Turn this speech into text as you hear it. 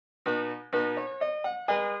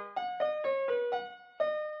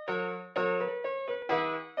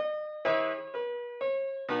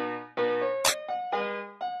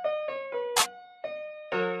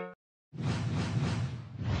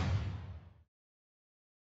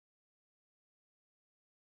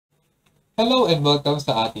Hello and welcome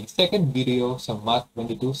sa ating second video sa Math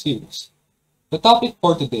 22 series. The topic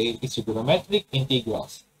for today is trigonometric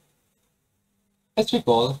integrals. Let's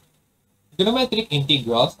recall, trigonometric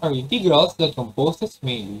integrals are integrals that composes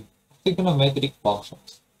mainly of trigonometric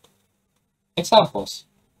functions. Examples: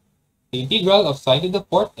 the integral of sine to the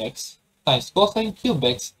fourth x times cosine cube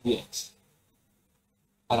x dx.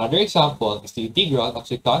 Another example is the integral of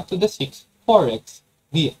secant to the sixth 4x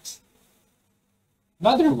dx.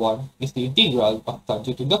 Another one is the integral of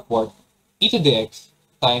tangent to the fourth e to the x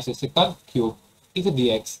times the secant cube e to the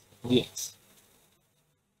x dx.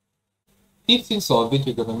 Tips in solving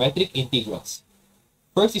trigonometric integrals.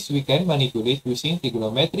 First is we can manipulate using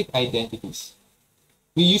trigonometric identities.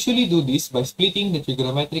 We usually do this by splitting the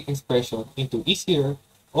trigonometric expression into easier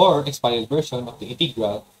or expanded version of the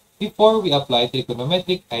integral before we apply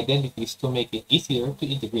trigonometric identities to make it easier to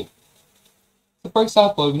integrate. So for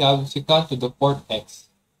example, we have secant to the fourth x.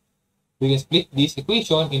 We can split this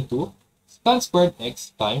equation into secant squared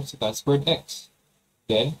x times secant squared x.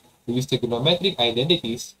 Then, we use trigonometric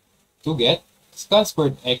identities to get secant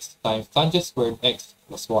squared x times tangent squared x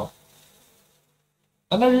plus 1.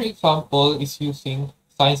 Another example is using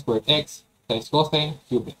sine squared x times cosine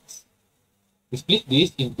cube x. We split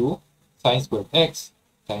this into sine squared x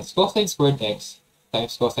times cosine squared x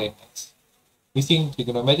times cosine x. Using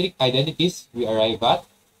trigonometric identities, we arrive at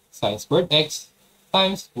sine squared x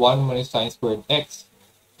times 1 minus sine squared x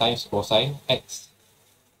times cosine x.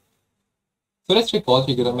 So let's recall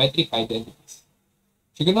trigonometric identities.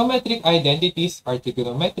 Trigonometric identities are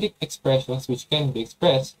trigonometric expressions which can be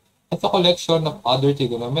expressed as a collection of other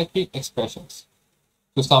trigonometric expressions.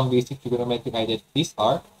 So some basic trigonometric identities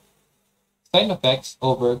are sine of x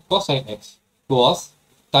over cosine x equals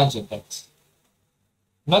tangent x.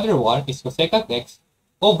 Another one is cosecant x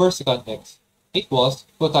over secant x equals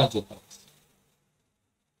cotangent x.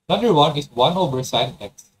 Another one is 1 over sine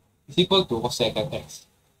x is equal to cosecant x.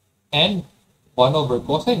 And 1 over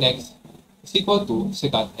cosine x is equal to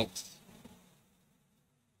secant x.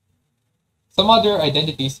 Some other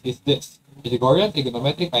identities is this, Pythagorean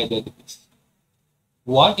trigonometric identities.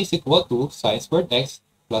 1 is equal to sine squared x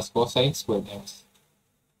plus cosine squared x.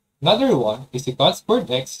 Another one is secant squared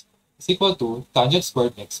x is equal to tangent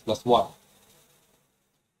squared x plus 1.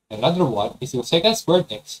 Another one is cosecant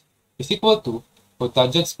squared x is equal to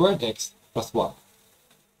cotangent squared x plus 1.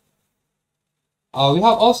 We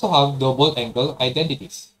also have double angle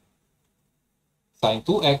identities. Sine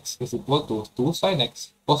 2x is equal to 2 sine x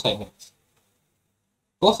cosine x.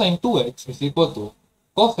 Cosine 2x is equal to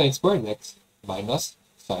cosine squared x minus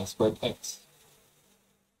sine squared x.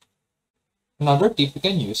 Another tip we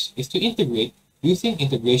can use is to integrate using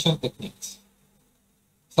integration techniques.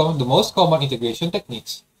 Some of the most common integration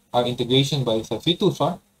techniques are integration by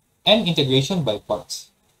substitution and integration by parts.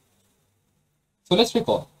 So let's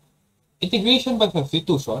recall. Integration by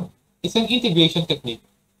substitution is an integration technique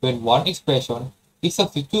when one expression is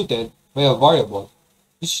substituted by a variable,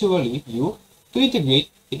 usually u, to integrate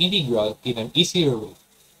the integral in an easier way.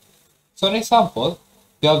 So an example,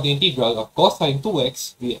 we have the integral of cosine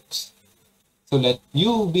 2x dx. So let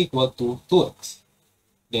u be equal to 2x.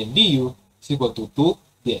 Then du is equal to 2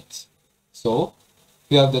 dx. So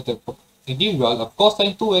we have that the integral of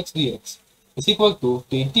cosine 2x dx is equal to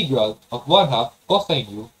the integral of 1/2 cosine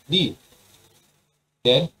u du.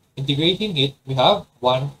 Then integrating it, we have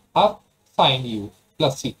 1/2 sine u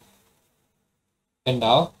plus c. And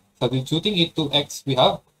now substituting it to x, we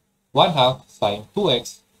have 1/2 sine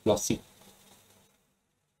 2x plus c.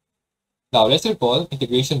 Now let's recall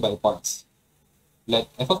integration by parts. Let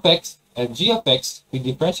f of x and g of x be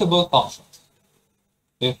differentiable functions.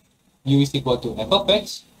 If u is equal to f of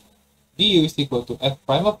x, du is equal to f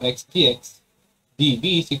prime of x dx,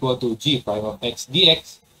 dv is equal to g prime of x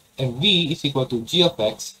dx, and v is equal to g of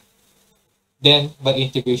x, then by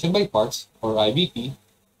integration by parts, or IBP,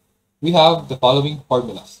 we have the following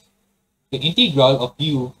formulas. The integral of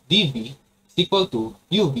u dv is equal to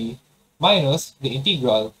uv minus the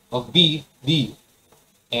integral of v du,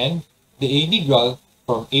 and the integral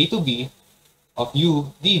from a to b of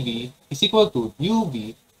u dv is equal to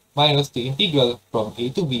uv minus the integral from a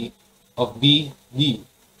to b of v du.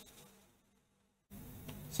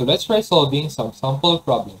 So let's try solving some sample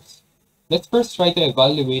problems. Let's first try to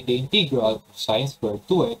evaluate the integral of sine squared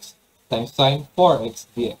 2x times sine 4x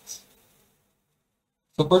dx.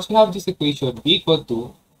 So first we have this equation be equal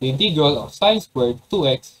to the integral of sine squared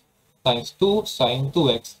 2x times 2 sine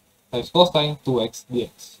 2x times cosine 2x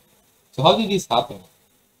dx. So how did this happen?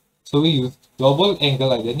 So we used double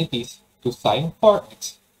angle identities to sine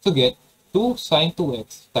 4x to get 2 sine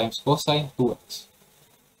 2x times cosine 2x.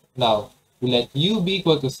 Now, we let u be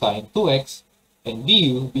equal to sine 2x and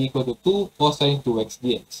du be equal to 2 cosine 2x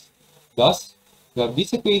dx. Thus, we have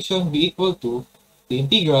this equation be equal to the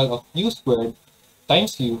integral of u squared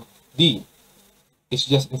times u du. It's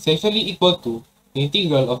just essentially equal to the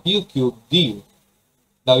integral of u cubed du.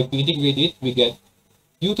 Now, if we integrate it, we get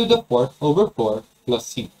u to the 4th over 4 plus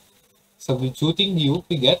c. Substituting u,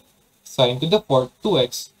 we get sine to the 4th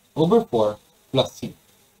 2x over 4 plus c.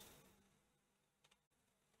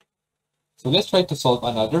 So let's try to solve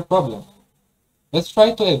another problem. Let's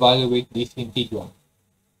try to evaluate this integral.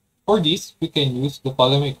 For this, we can use the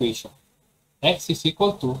following equation. X is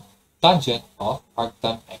equal to tangent of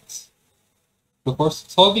arctan x. Before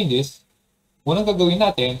solving this, unang gagawin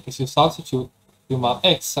natin is to substitute yung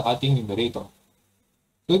mga x sa ating numerator.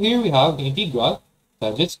 So here we have the integral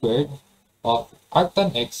tangent squared of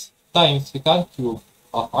arctan x times secant cube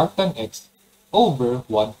of arctan x over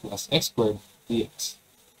 1 plus x squared dx.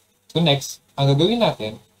 So next, ang gagawin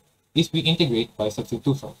natin is we integrate by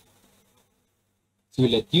substitution. So we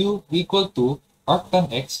let u be equal to arctan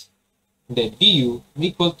x, and then du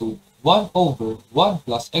be equal to 1 over 1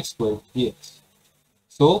 plus x squared dx.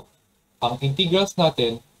 So, ang integrals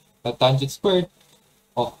natin na tangent squared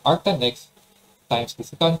of arctan x times the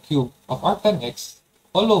secant cube of arctan x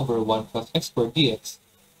all over 1 plus x squared dx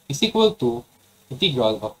is equal to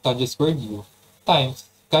integral of tangent squared u times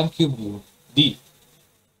secant cube u d.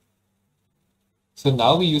 So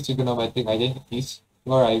now we use trigonometric identities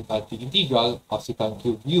to arrive at the integral of secant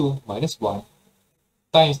cube u minus 1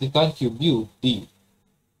 times secant cube u d.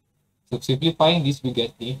 So simplifying this, we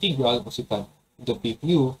get the integral of secant to the 5th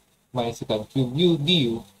u minus secant cube u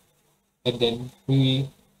du, and then we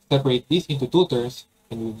separate this into two terms,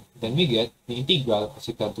 and then we get the integral of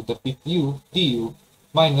secant to the 5th u du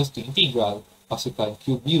minus the integral of secant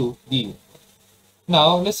cube u du.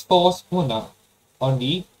 Now, let's focus muna on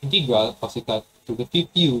the integral of secant to the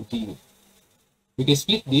 5th u du. We can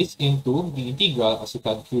split this into the integral of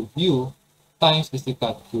secant cube u times the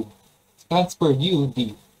secant squared u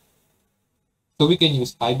du. So we can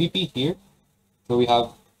use IBP here. So we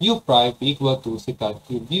have u prime be equal to secant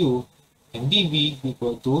cube u and dv be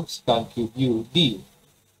equal to secant cube u du.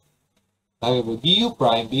 Now we have du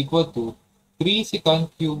prime be equal to 3 secant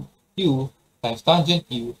cube u times tangent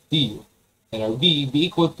u du, and our v be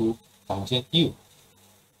equal to tangent u.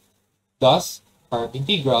 Thus, our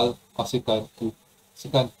integral of secant to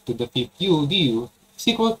the 5th u du is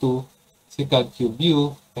equal to secant cube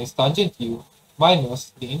u times tangent u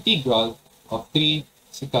minus the integral of 3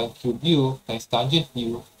 secant cube u times tangent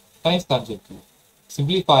u times tangent u.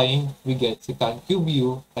 Simplifying, we get secant cube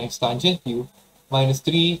u times tangent u minus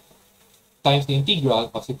 3 times the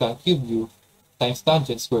integral of secant cube u times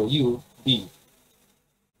tangent square u du.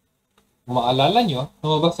 Kung maalala nyo,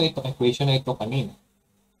 lumabas sa itong equation na ito kanina,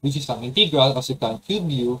 which is ang integral of secant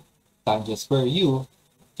cube u tangent square u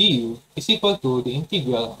du is equal to the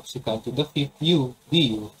integral of secant to the 5th u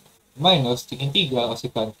du minus the integral of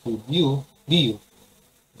secant cube u du.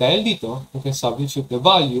 Dahil dito, we can substitute the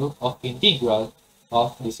value of integral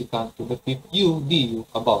of the secant to the 5th u du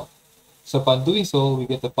above. So upon doing so, we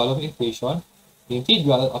get the following equation. The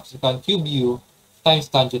integral of secant cube u times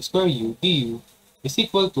tangent square u du is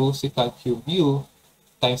equal to secant cube u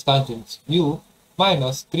times tangent u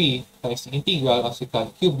minus 3 times the integral of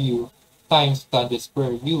secant cube u times tangent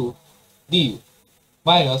square u du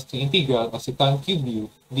minus the integral of secant cube u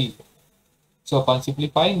du. So upon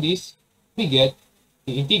simplifying this, we get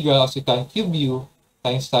the integral of secant cube u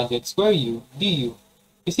times tangent square u du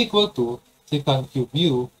is equal to secant cube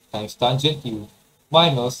u times tangent u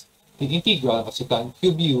minus the integral of secant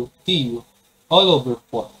cube u du all over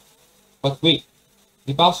 4. But wait,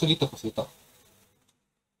 di pa actually tapos ito.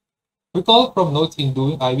 Recall from notes in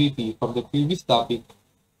doing IBP from the previous topic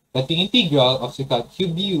that the integral of secant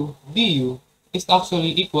cube u du is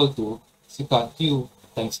actually equal to secant u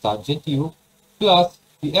times tangent u plus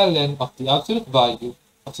the ln of the absolute value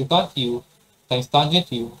of secant u times tangent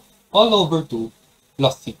u all over 2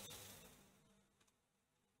 plus c.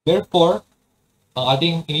 Therefore, ang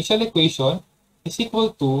ating initial equation is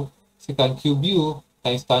equal to secant cube u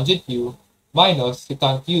times tangent u minus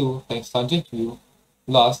secant u times tangent u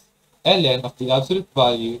plus ln of the absolute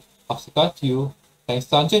value of secant u times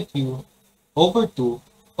tangent u over 2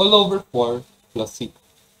 all over 4 plus c.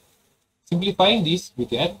 Simplifying this, we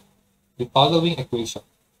get the following equation.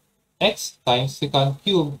 X times secant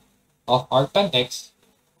cube of arctan x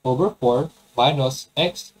over 4 minus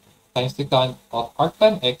x times secant of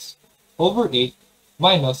arctan x over 8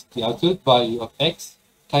 minus the absolute value of x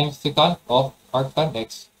times secant of arctan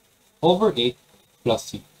x over 8 plus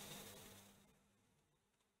c.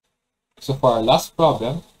 So for our last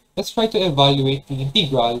problem, let's try to evaluate the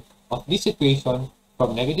integral of this equation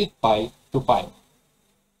from negative pi to pi.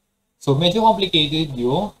 So medyo complicated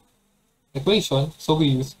yung equation, so we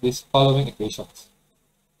use these following equations.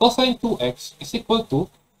 Cosine 2x is equal to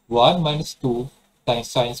 1 minus 2 times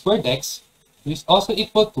sine squared x, which is also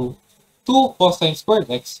equal to 2 cosine squared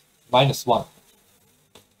x minus 1.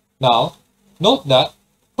 Now, note that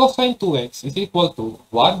cosine 2x is equal to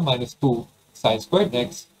 1 minus 2 sine squared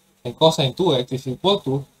x, and cosine 2x is equal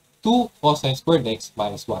to 2 cosine squared x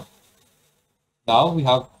minus 1. Now, we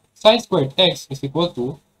have sine squared x is equal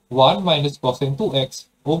to 1 minus cosine 2x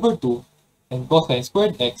over 2, and cosine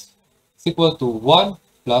squared x is equal to 1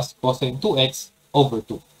 plus cosine 2x over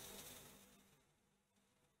 2.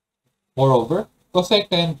 Moreover,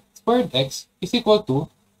 cosecant squared x is equal to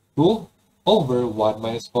 2 over 1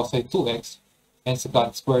 minus cosine 2x, and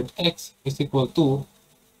secant squared x is equal to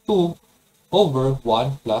 2 over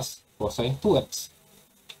 1 plus cosine 2x.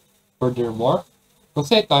 Furthermore,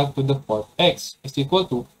 cosecant to the fourth x is equal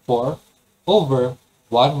to 4 over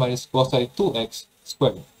 1 minus cosine 2x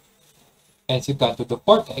squared. And secant to the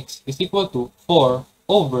fourth x is equal to 4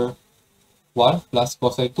 over 1 plus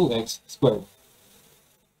cosine 2x squared.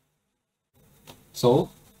 So,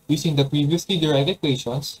 using the previously derived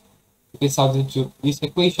equations, we can substitute this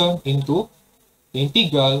equation into the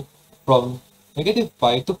integral from negative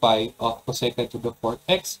pi to pi of cosecant to the fourth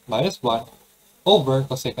x minus 1 over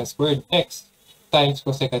cosecant squared x times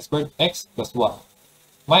cosecant squared x plus 1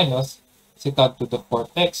 minus secant to the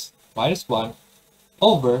fourth x minus 1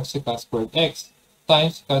 over secant squared x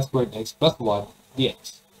times secant squared x plus 1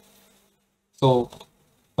 dx. So,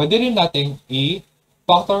 pwede rin natin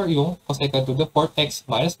i-factor yung cosecant to the fourth x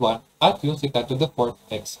minus 1 at yung secant to the fourth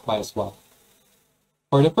x minus 1.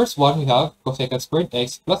 For the first one, we have cosecant squared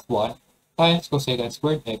x plus 1 times cosecant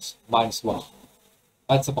squared x minus 1.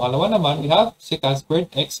 At sa pangalawa naman, we have secant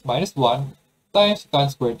squared x minus 1 times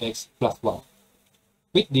secant squared x plus 1.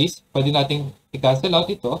 With this, pwede natin i-cancel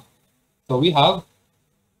out ito. So we have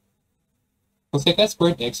cosecant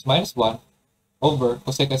squared x minus 1 over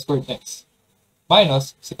cosecant squared x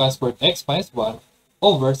minus secant squared x minus 1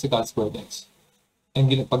 over secant squared x.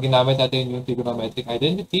 And pag ginamit natin yung trigonometric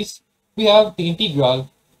identities, we have the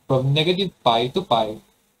integral from negative pi to pi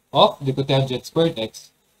of the cotangent squared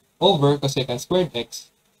x over cosecant squared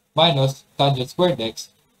x minus tangent squared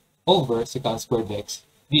x over secant squared x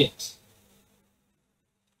dx.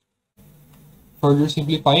 Further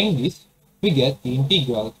simplifying this, we get the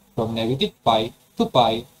integral from negative pi to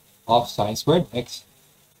pi of sine squared x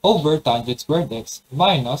over tangent squared x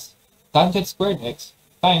minus tangent squared x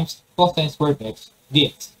times cosine squared x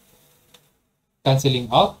dx. Cancelling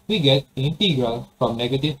out, we get the integral from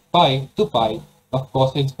negative pi to pi of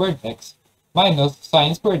cosine squared x minus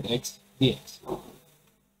sine squared x dx.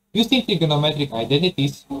 Using trigonometric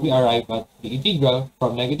identities, we arrive at the integral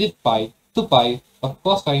from negative pi to pi of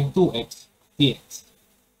cosine 2x dx.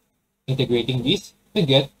 Integrating this, we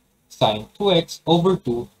get sine 2x over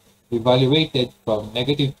 2 evaluated from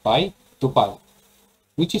negative pi to pi,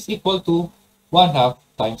 which is equal to 1/2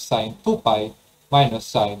 times sine 2 pi minus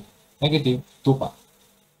sine negative 2 pi,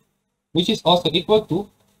 which is also equal to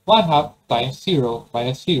 1/2 times 0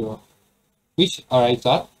 minus 0, which arrives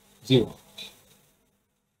at 0.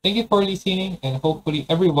 Thank you for listening, and hopefully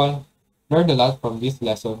everyone learned a lot from this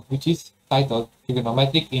lesson, which is titled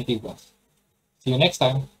Trigonometric Integrals. See you next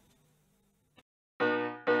time.